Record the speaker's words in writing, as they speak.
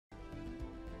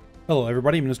Hello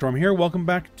everybody, Ministorm here. Welcome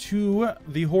back to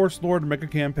the Horse Lord Mecha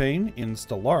Campaign in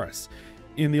Stellaris.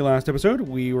 In the last episode,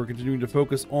 we were continuing to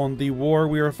focus on the war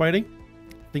we are fighting.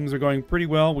 Things are going pretty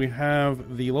well. We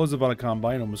have the Lozavada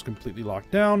Combine almost completely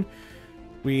locked down.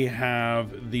 We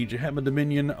have the Jehetma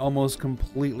Dominion almost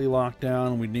completely locked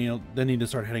down. We then need to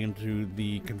start heading into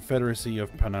the Confederacy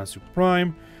of Panasu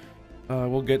Prime.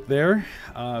 We'll get there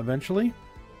eventually.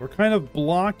 We're kind of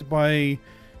blocked by...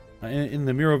 in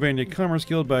the Mirovania Commerce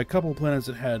Guild by a couple planets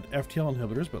that had FTL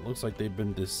inhibitors, but it looks like they've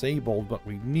been disabled, but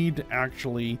we need to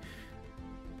actually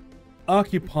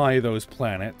occupy those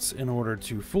planets in order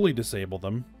to fully disable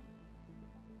them.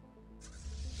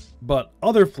 But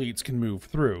other fleets can move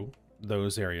through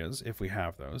those areas if we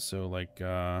have those. So like, you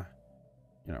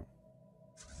know,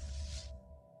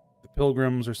 the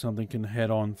Pilgrims or something can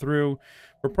head on through.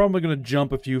 We're probably going to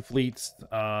jump a few fleets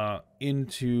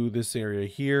into this area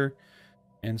here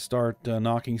and start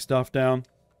knocking stuff down.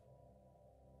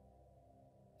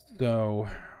 So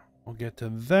we'll get to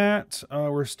that.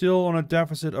 We're still on a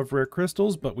deficit of rare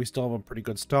crystals, but we still have a pretty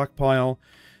good stockpile.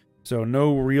 So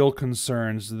no real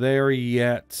concerns there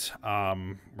yet.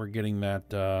 We're getting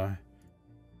that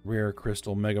rare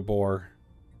crystal megabore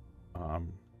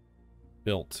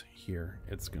built here.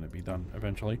 It's going to be done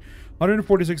eventually.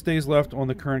 146 days left on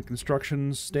the current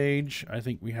construction stage. I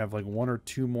think we have like 1 or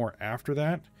 2 more after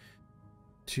that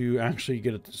to actually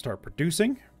get it to start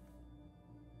producing.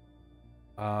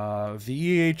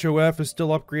 The EHOF is still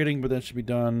upgrading, but that should be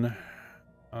done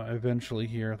eventually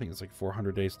here. I think it's like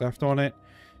 400 days left on it.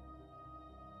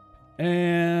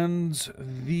 And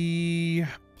the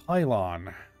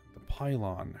pylon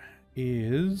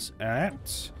is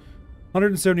at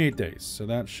 178 days, so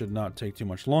that should not take too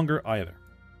much longer either.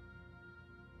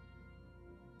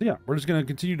 So yeah, we're just going to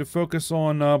continue to focus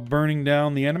on burning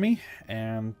down the enemy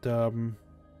and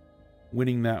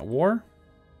winning that war.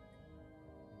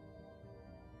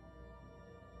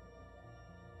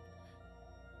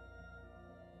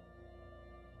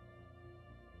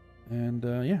 And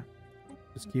yeah,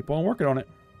 just keep on working on it.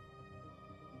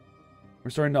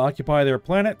 We're starting to occupy their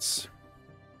planets.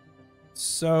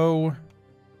 So,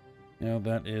 you know,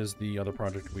 that is the other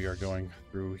project we are going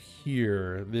through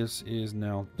here. This is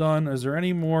now done. Is there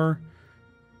any more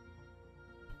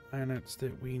planets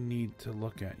that we need to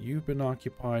look at? You've been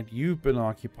occupied. You've been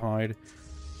occupied.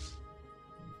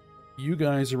 You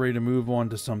guys are ready to move on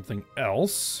to something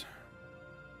else.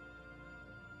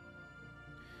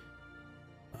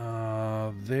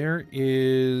 There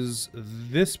is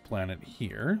this planet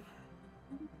here.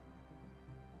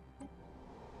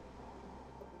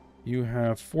 You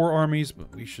have 4 armies,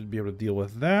 but we should be able to deal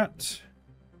with that.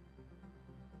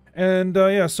 And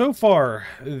yeah, so far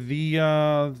the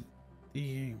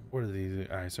what are these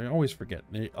guys? I always forget.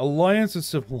 The Alliance of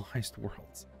Civilized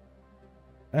Worlds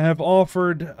have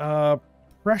offered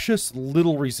precious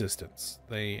little resistance.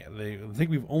 They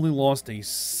think we've only lost a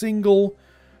single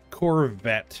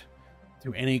corvette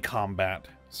to any combat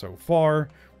so far.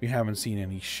 We haven't seen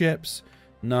any ships,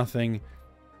 nothing.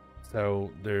 So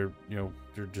they're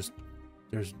just,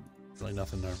 there's really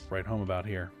nothing to write home about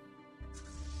here.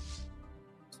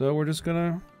 So we're just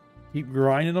gonna keep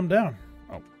grinding them down.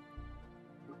 Oh.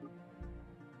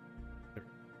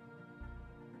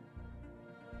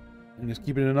 And just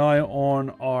keeping an eye on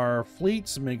our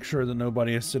fleets, make sure that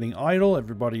nobody is sitting idle.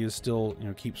 Everybody is still, you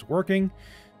know, keeps working.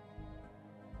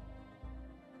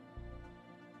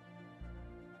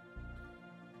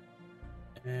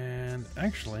 And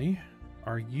actually,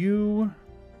 are you...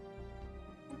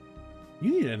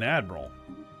 You need an admiral.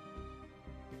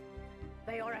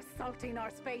 They are assaulting our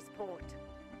spaceport.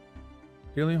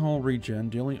 Daily Hall regen,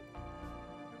 daily...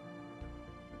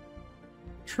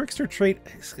 Trickster trait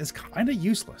is kind of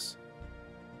useless.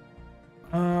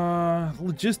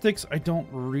 Logistics, I don't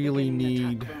really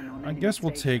need. I guess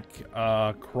we'll take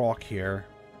Croc here.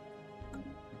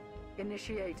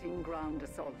 Initiating ground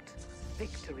assault.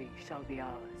 Victory shall be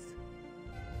ours.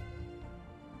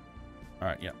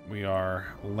 Alright, yeah, we are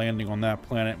landing on that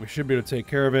planet. We should be able to take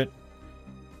care of it.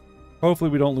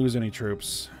 Hopefully we don't lose any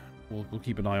troops. We'll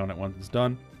keep an eye on it once it's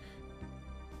done.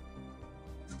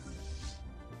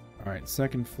 Alright,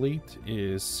 second fleet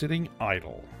is sitting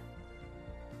idle.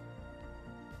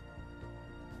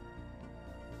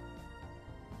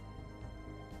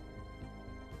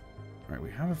 Alright, we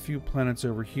have a few planets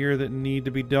over here that need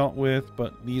to be dealt with,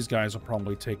 but these guys will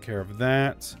probably take care of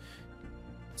that.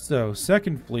 So,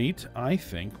 second fleet, I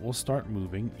think, will start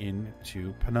moving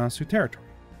into Panasu territory.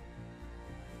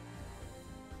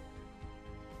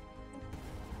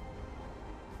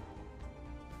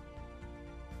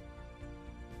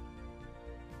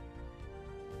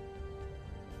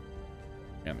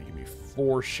 And they give me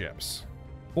 4 ships.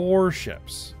 4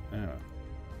 ships. Yeah.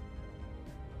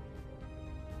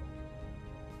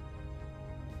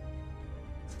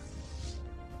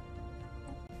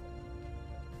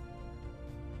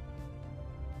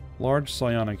 Large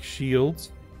psionic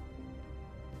shields.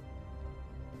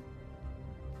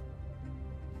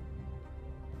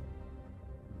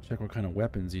 Check what kind of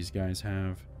weapons these guys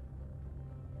have.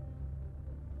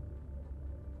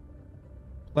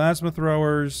 Plasma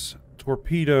throwers,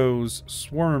 torpedoes,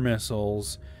 swarm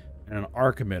missiles, and an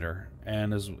arc emitter,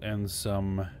 and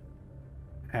some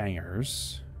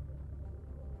hangars.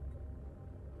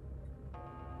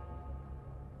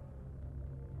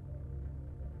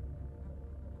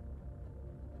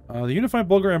 The unified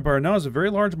Bulgar Empire now has a very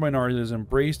large minority that has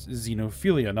embraced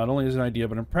xenophilia, not only as an idea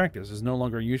but in practice. It is no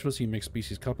longer usual to see mixed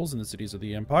species couples in the cities of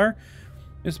the Empire.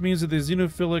 This means that the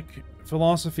xenophilic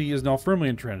philosophy is now firmly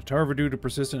entrenched. However, due to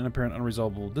persistent and apparent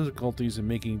unresolvable difficulties in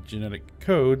making genetic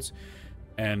codes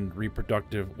and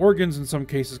reproductive organs in some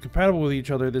cases compatible with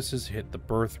each other, this has hit the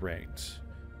birth rate.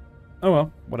 Oh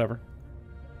well, whatever.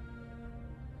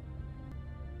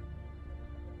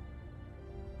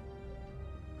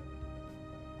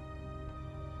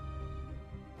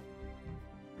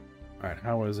 Alright,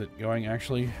 how is it going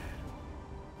actually?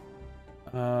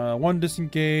 1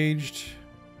 disengaged.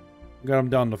 Got him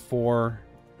down to 4.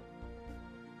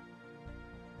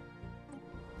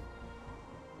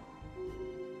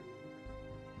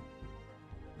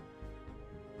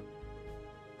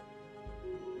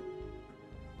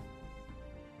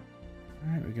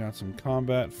 Alright, we got some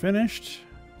combat finished.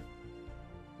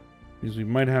 Means we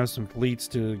might have some fleets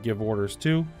to give orders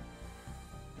to.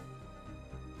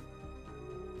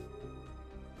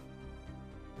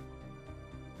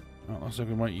 Well, looks like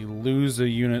we might lose a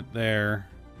unit there.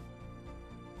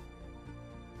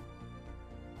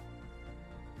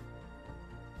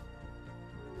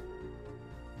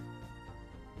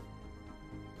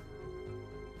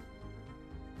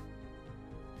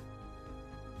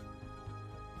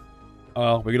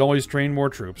 We could always train more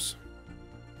troops.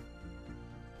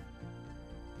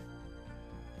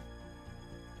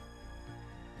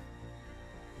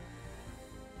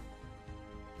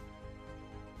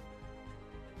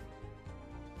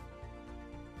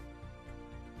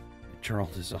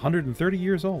 Charles is 130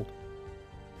 years old.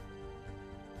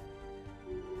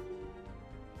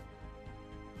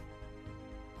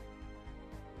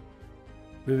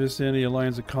 Vivian, the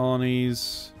Alliance of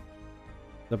Colonies.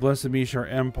 The Blessed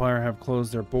Mishar Empire have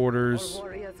closed their borders. Our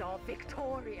warriors are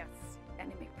victorious.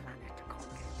 Enemy planet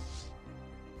conquered.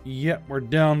 Yep, we're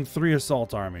down 3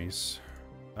 assault armies.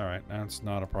 Alright, that's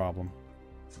not a problem.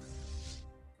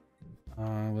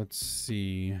 Let's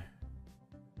see.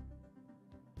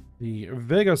 The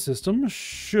Vega system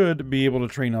should be able to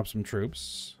train up some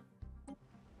troops.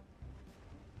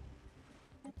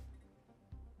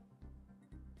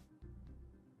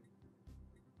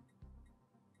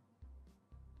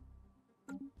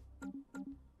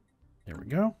 There we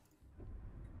go.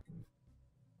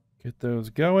 Get those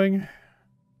going.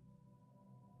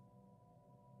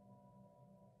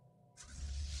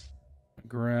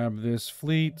 Grab this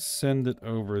fleet, send it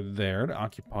over there to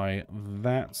occupy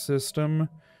that system.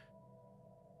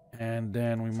 And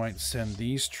then we might send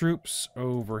these troops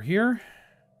over here.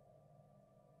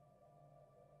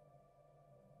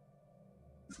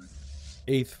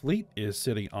 Eighth Fleet is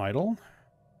sitting idle.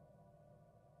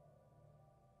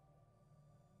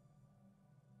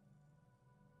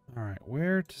 Alright,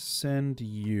 where to send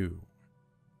you?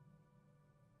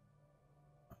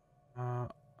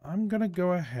 I'm gonna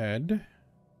go ahead.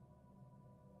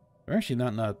 We're actually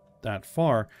not that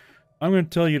far. I'm gonna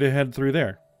tell you to head through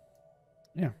there.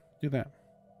 Yeah, do that.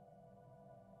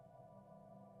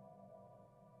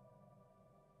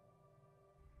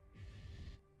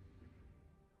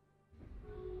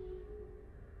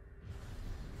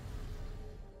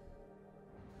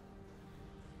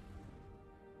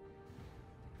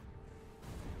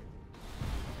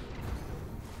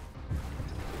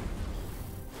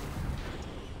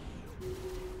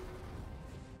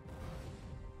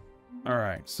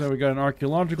 Alright, so we got an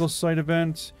archaeological site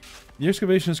event. The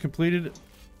excavation is completed.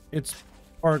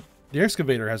 The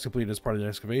excavator has completed its part of the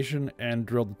excavation and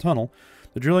drilled the tunnel.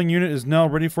 The drilling unit is now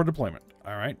ready for deployment.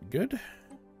 Alright, good.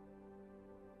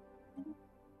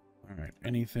 Alright,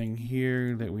 anything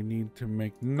here that we need to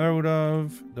make note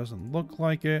of? Doesn't look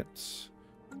like it.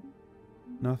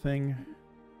 Nothing.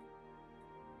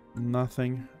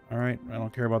 Nothing. Alright, I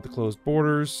don't care about the closed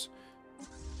borders.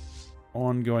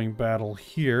 Ongoing battle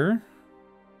here.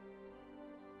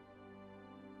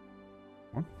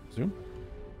 Come on, zoom.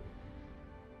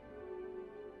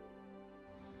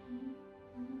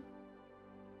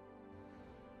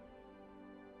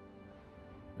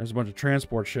 There's a bunch of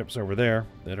transport ships over there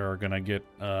that are going to get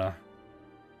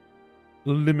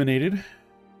eliminated.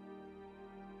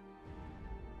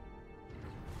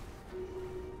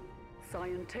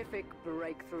 Scientific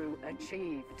breakthrough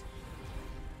achieved.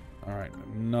 Alright,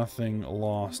 nothing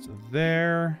lost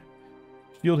there.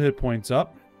 Shield hit points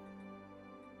up.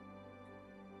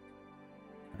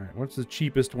 Alright, what's the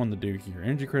cheapest one to do here?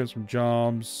 Energy credits from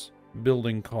jobs,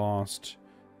 building cost.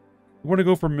 We want to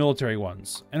go for military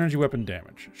ones. Energy weapon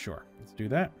damage. Sure, let's do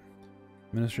that.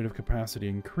 Administrative capacity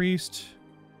increased.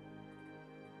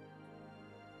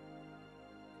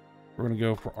 We're going to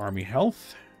go for army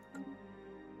health.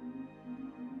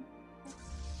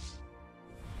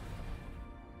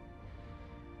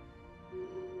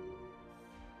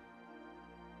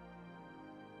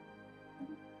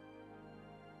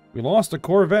 We lost a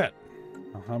Corvette.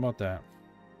 Oh, how about that?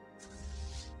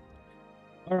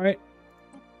 All right.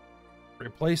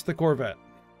 Replace the Corvette.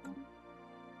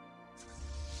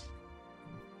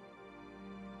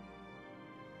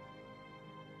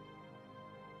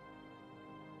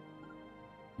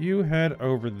 You head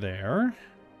over there.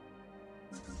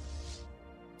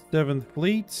 7th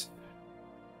Fleet.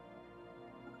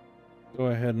 Go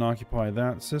ahead and occupy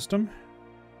that system.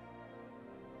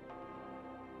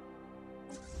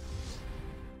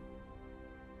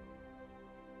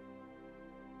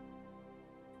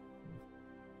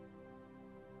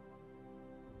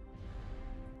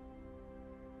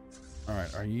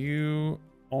 Alright, are you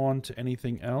on to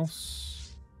anything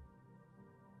else?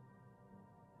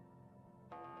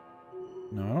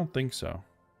 No, I don't think so.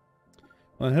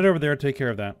 Well, then head over there and take care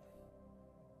of that.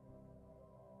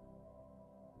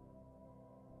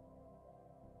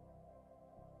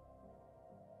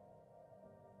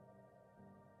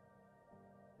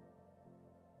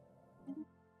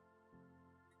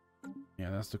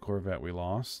 Yeah, that's the Corvette we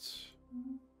lost.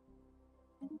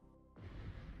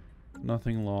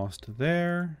 Nothing lost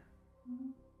there.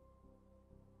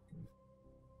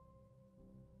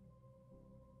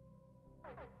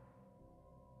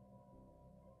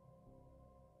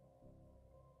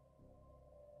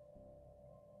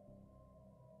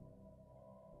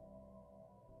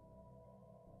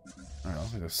 Alright,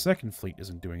 looks like the 2nd Fleet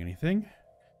isn't doing anything.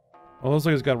 Well, looks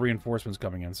like it's got reinforcements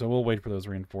coming in, so we'll wait for those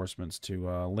reinforcements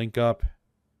to link up.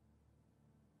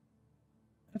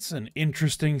 That's an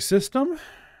interesting system.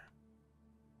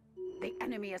 The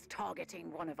enemy is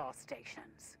targeting one of our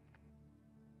stations.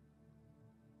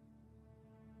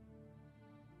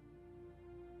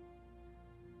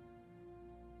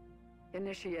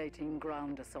 Initiating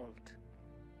ground assault.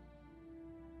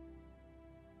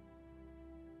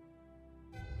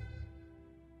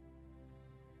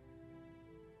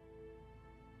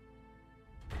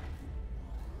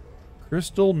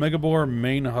 Crystal Megabore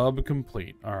main hub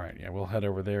complete. Alright, yeah, we'll head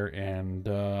over there and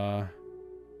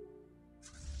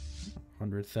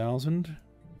 100,000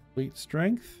 fleet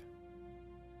strength.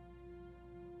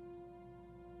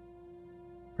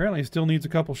 Apparently still needs a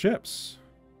couple ships.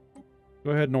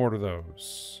 Go ahead and order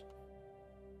those.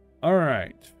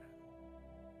 Alright.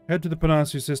 Head to the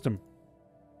Panassu system.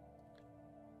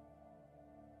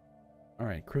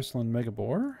 Alright, Crystalline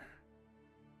Megabore.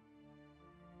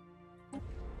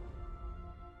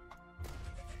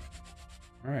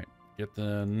 Alright, get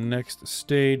the next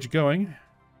stage going.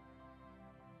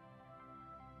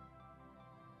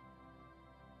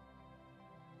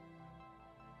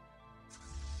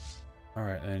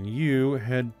 Alright, and you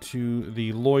head to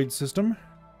the Lloyd system.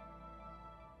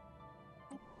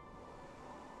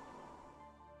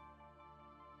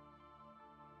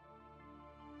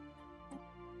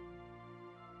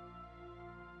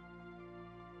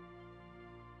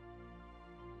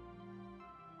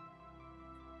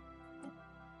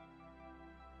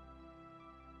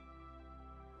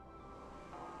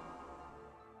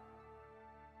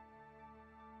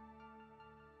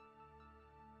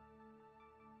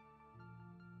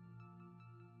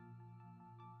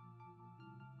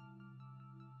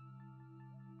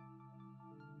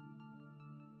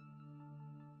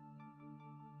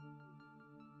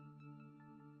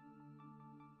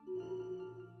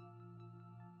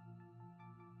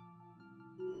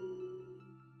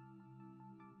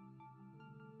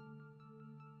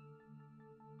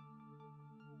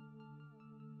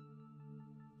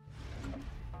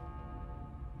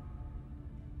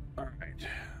 Alright,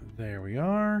 there we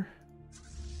are.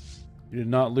 You did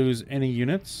not lose any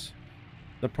units.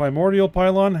 The primordial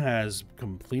pylon has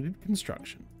completed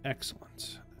construction.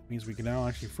 Excellent. That means we can now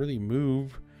actually freely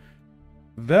move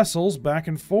vessels back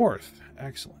and forth.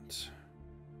 Excellent.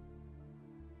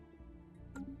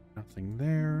 Nothing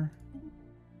there.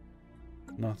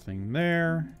 Nothing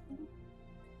there.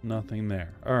 Nothing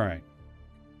there. Alright.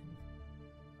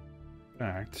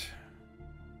 fact,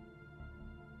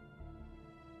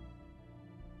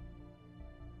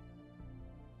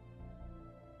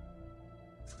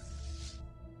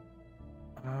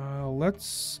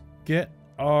 let's get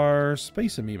our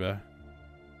space amoeba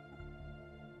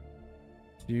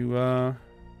to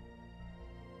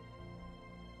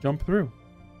jump through.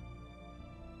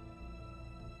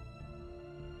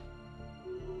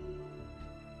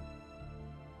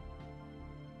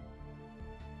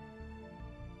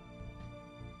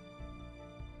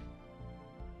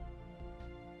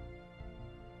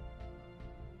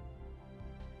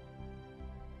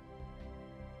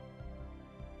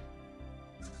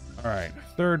 Alright,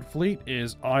 third fleet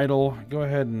is idle. Go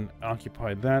ahead and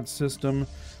occupy that system.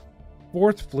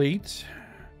 Fourth fleet,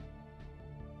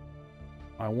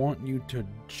 I want you to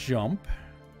jump.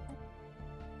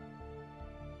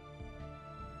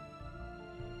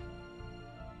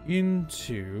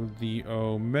 Into the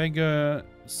Omega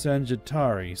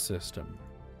Sagittari system.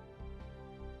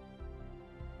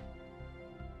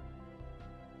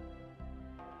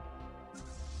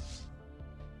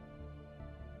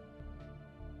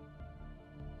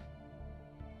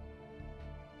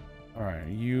 Alright,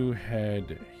 you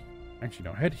head... Actually,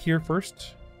 no, head here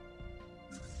first.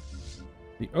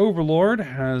 The Overlord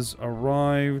has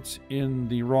arrived in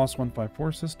the Ross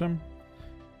 154 system.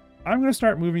 I'm going to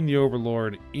start moving the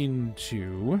Overlord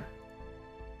into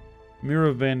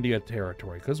Miravandia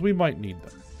territory, because we might need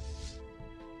them.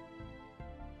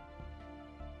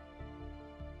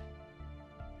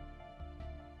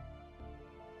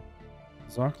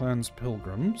 Zocklan's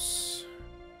Pilgrims.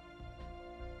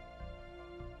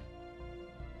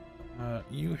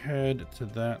 You head to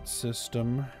that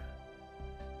system.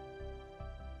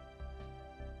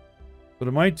 What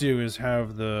I might do is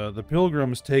have the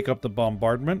Pilgrims take up the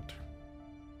bombardment.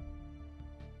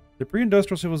 The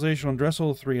pre-industrial civilization on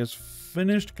Dressel 3 has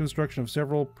finished construction of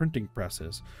several printing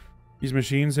presses. These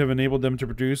machines have enabled them to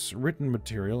produce written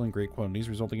material in great quantities,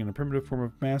 resulting in a primitive form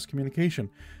of mass communication.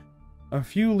 A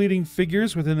few leading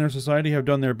figures within their society have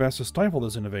done their best to stifle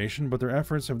this innovation, but their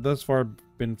efforts have thus far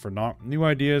been for naught. New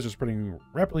ideas are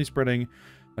rapidly spreading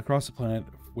across the planet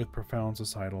with profound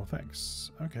societal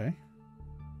effects. Okay.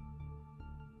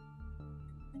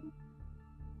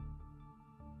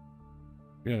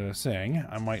 Saying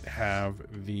I might have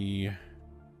the...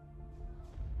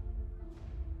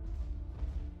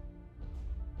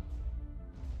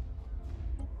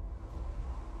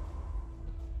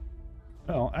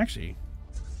 Well, actually,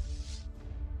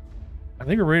 I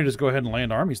think we're ready to just go ahead and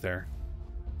land armies there.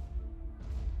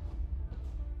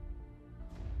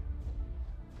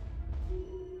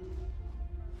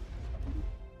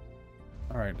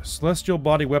 Alright, Celestial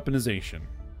Body Weaponization.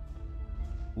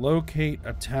 Locate,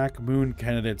 attack moon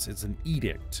candidates. It's an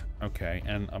edict. Okay,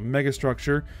 and a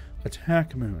megastructure.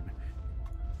 Attack moon.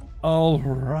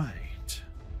 Alright.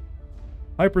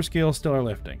 Hyperscale stellar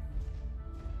lifting.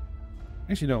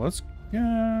 Actually, no, let's...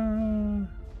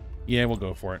 yeah, we'll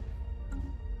go for it.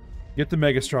 Get the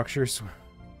megastructures.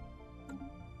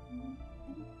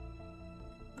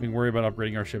 We can worry about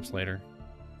upgrading our ships later.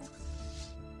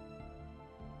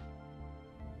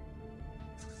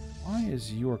 Why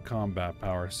is your combat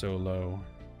power so low?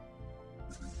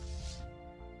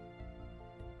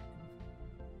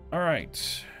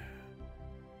 Alright.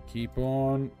 Keep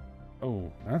on...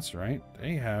 Oh, that's right.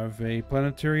 They have a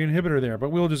planetary inhibitor there,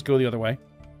 but we'll just go the other way.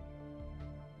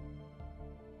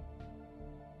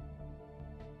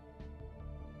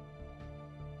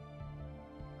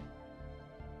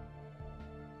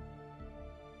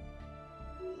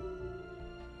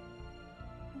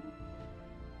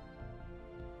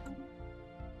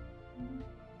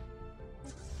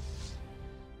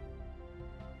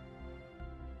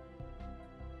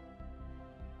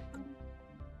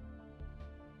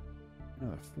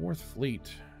 Fourth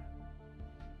fleet.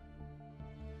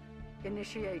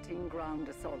 Initiating ground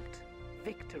assault.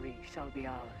 Victory shall be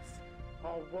ours.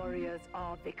 Our warriors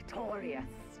are victorious.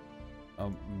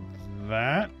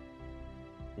 That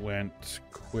went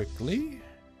quickly.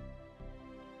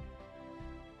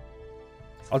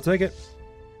 I'll take it.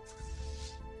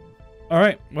 All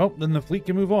right. Well, then the fleet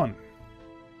can move on.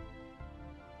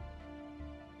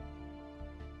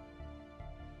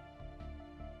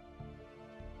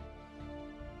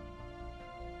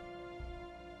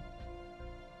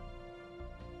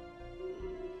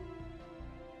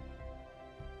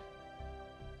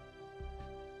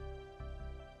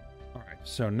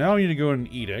 So now we need to go in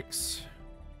edicts.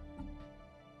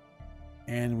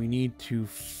 And we need to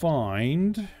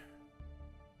find...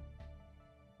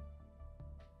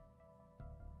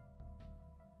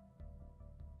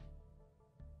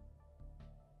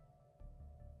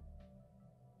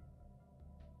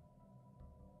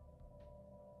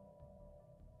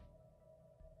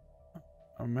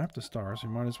 a map to stars. We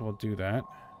might as well do that.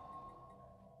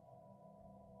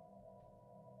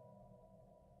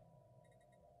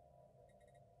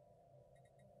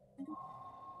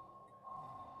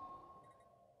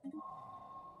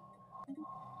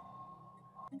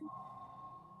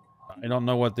 I don't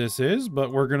know what this is,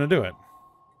 but we're going to do it.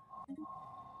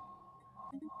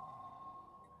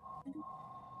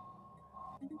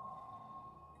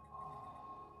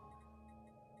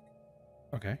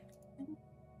 Okay.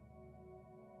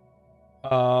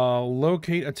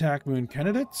 Locate attack moon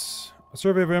candidates. A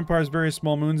survey of Empire's various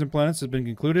small moons and planets has been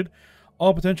concluded.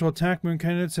 All potential attack moon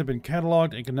candidates have been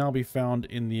cataloged and can now be found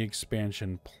in the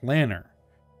expansion planner.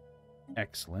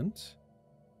 Excellent.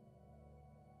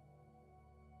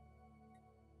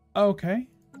 Okay.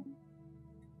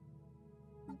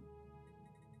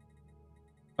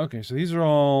 Okay, so these are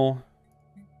all...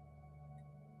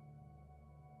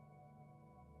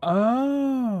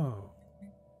 Oh.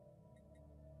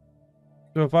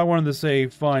 So if I wanted to say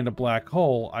find a black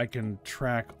hole, I can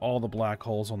track all the black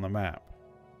holes on the map.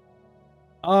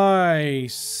 I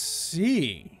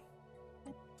see.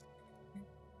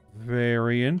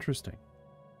 Very interesting.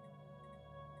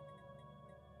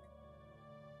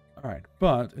 Alright,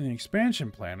 but in the expansion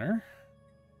planner...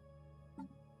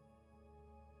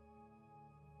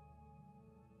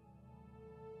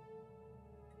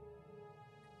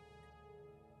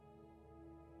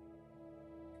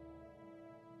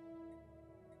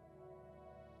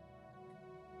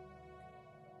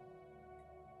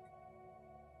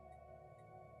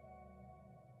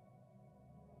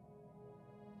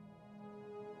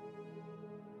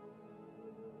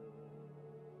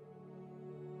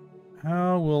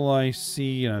 How will I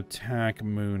see an attack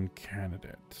moon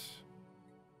candidate?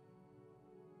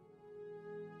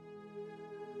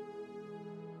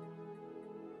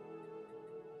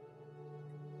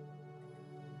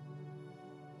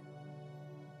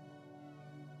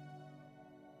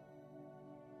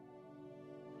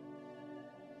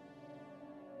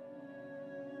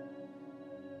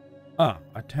 Ah,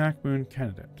 attack moon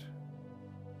candidate.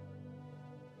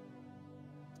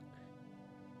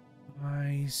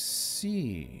 I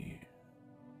see.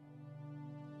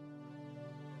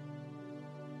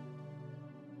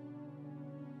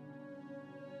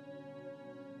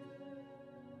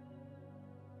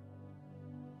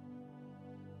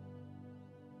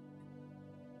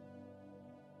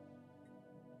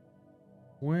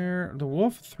 Where the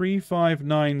Wolf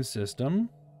 359 system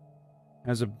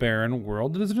has a barren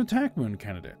world that is an attack moon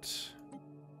candidate.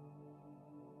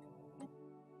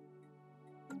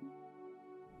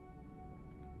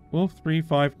 Wolf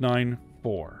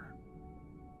 3594.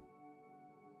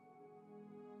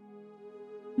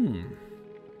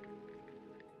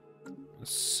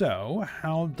 So,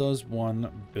 how does one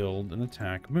build an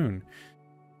attack moon?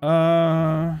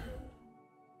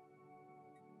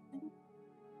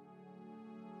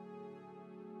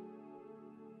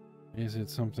 Is it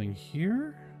something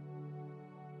here?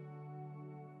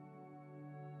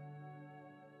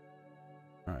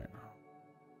 Alright.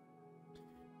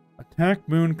 Attack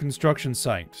moon construction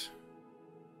site.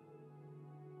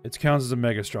 It counts as a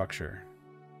megastructure.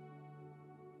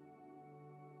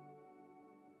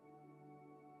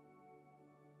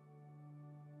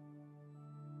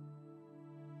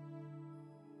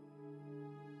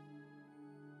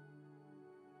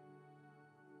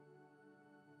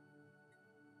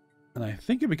 And I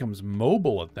think it becomes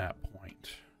mobile at that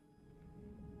point.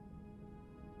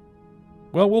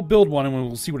 Well, we'll build one and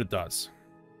we'll see what it does.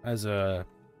 As a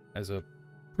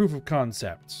proof of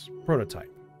concept prototype.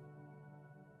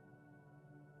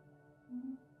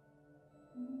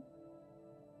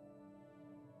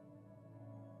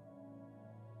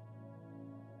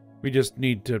 We just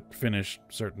need to finish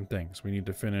certain things. We need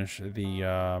to finish the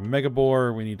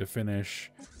Megabore. We need to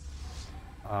finish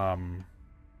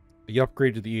the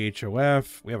upgrade to the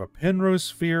HOF. We have a Penrose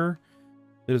Sphere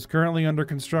that is currently under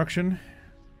construction.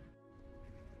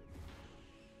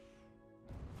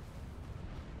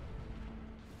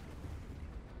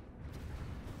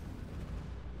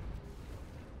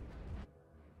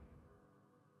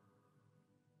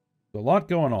 A lot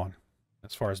going on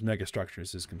as far as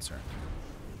megastructures is concerned.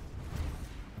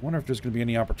 I wonder if there's going to be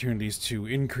any opportunities to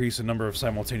increase the number of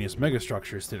simultaneous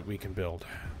megastructures that we can build.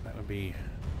 That would be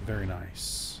very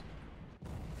nice.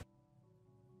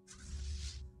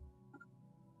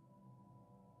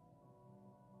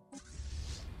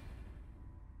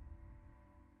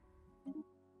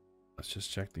 Let's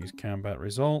just check these combat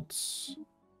results.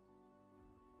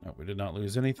 No, we did not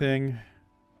lose anything.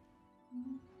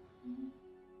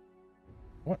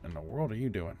 What in the world are you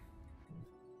doing?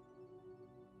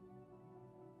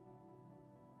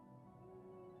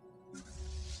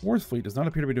 Fourth Fleet does not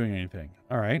appear to be doing anything.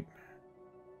 Alright.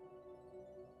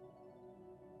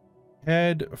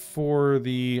 Head for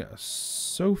the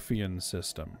Sophian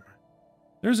system.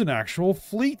 There's an actual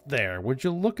fleet there. Would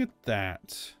you look at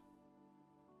that?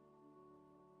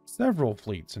 Several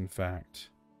fleets, in fact.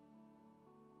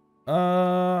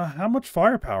 How much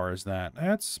firepower is that?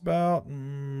 That's about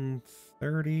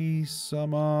 30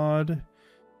 some odd.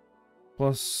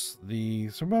 Plus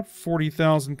so about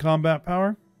 40,000 combat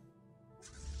power.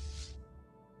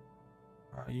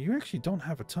 You actually don't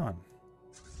have a ton.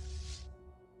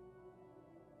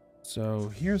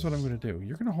 So here's what I'm going to do.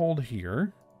 You're going to hold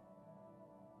here.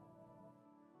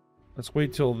 Let's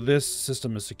wait till this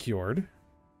system is secured.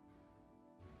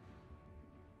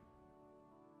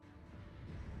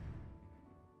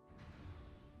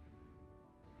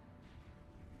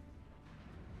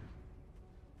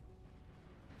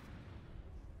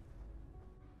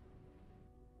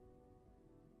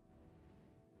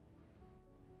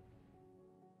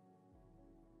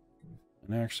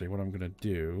 And actually, what I'm going to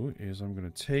do is I'm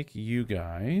going to take you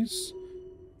guys,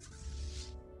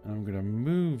 and I'm going to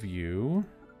move you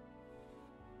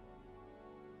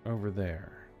over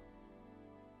there.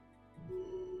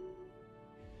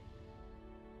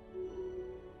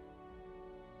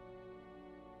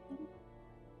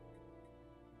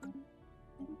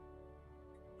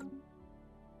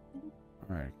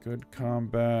 Alright, good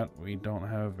combat. We don't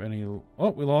have any... Oh,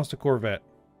 we lost a Corvette.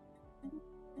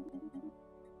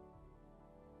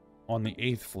 On the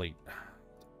 8th Fleet.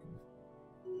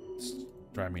 It's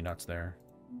driving me nuts there.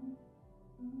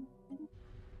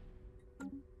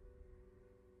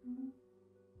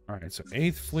 Alright, so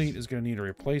 8th Fleet is going to need a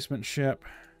replacement ship.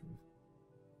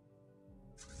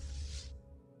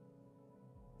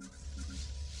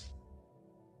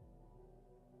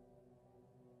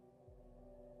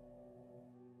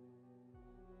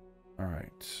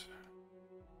 Alright.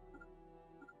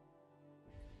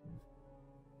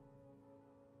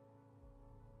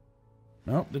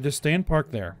 Nope, they're just staying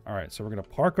parked there. Alright, so we're going to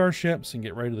park our ships and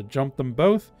get ready to jump them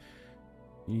both.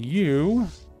 You...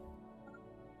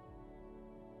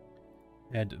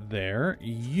 head there.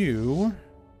 You...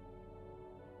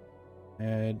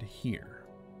 head here.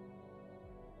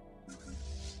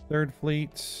 3rd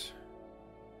Fleet...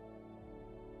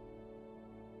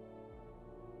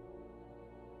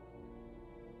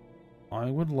 I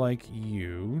would like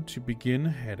you to begin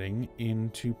heading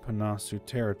into Panasu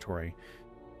territory.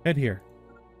 Head here.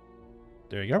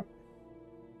 There you go.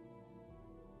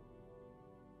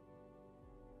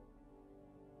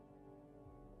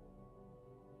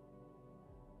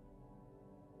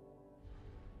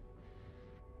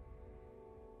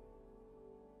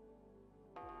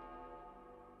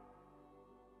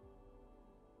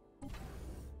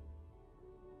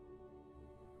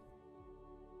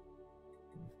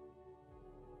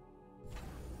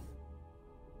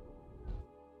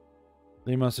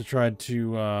 They must have tried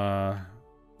to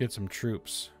get some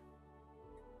troops.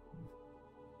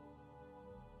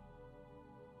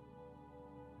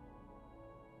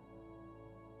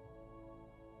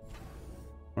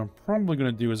 What I'm probably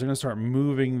going to do is I'm going to start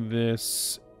moving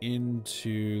this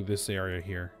into this area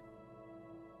here.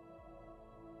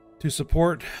 To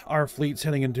support our fleets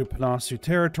heading into Panasu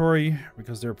territory,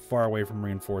 because they're far away from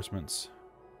reinforcements.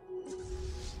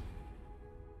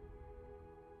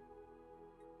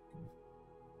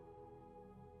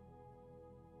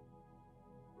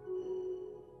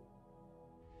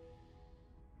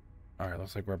 Alright,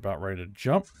 looks like we're about ready to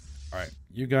jump. Alright,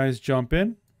 you guys jump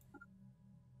in.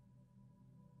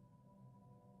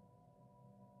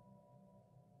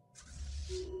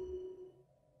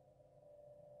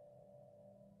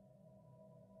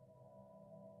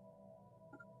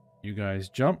 You guys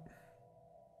jump.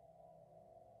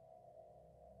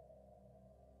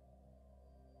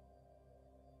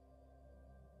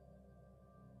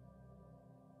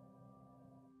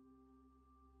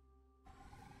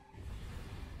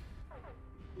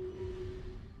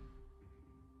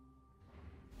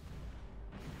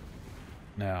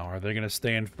 Now, are they going to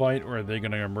stay and fight, or are they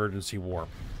going to emergency warp?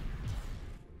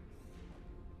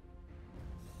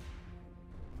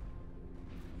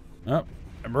 Oh,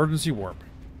 emergency warp.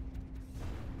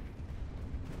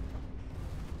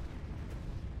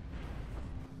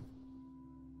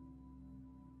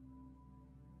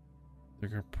 They're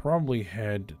going to probably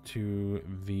head to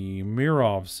the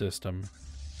Mirov system.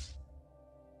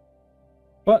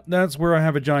 But that's where I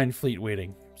have a giant fleet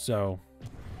waiting, so...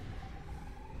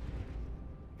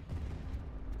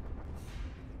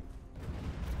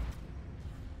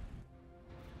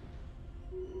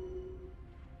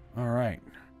 Alright.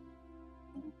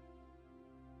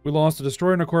 We lost a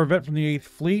destroyer and a corvette from the 8th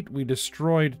Fleet. We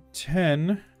destroyed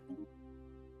 10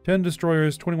 10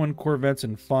 destroyers, 21 corvettes,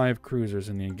 and 5 cruisers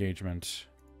in the engagement.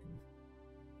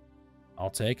 I'll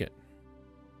take it.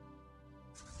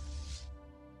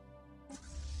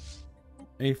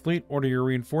 A fleet, order your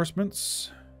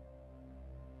reinforcements.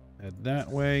 Head that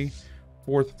way.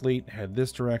 4th fleet, head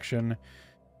this direction.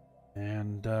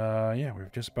 And, yeah,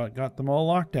 we've just about got them all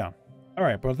locked down.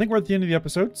 Alright, but I think we're at the end of the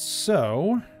episode,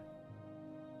 so...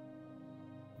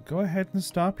 go ahead and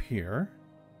stop here.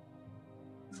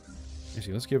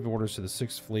 Let's give orders to the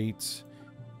 6th fleet.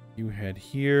 You head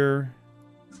here.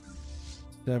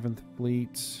 7th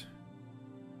fleet.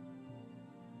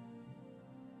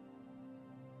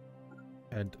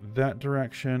 Head that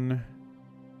direction.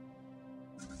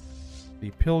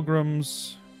 The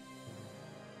Pilgrims.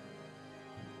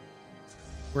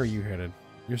 Where are you headed?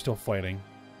 You're still fighting.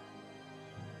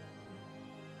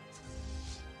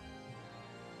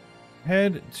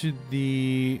 Head to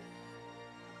the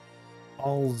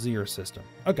Alzir system.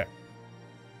 Okay.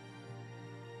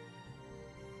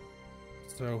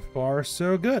 So far,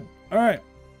 so good. Alright.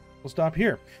 We'll stop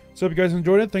here. So if you guys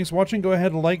enjoyed it, thanks for watching. Go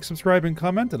ahead and like, subscribe, and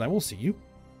comment, and I will see you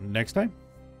next time.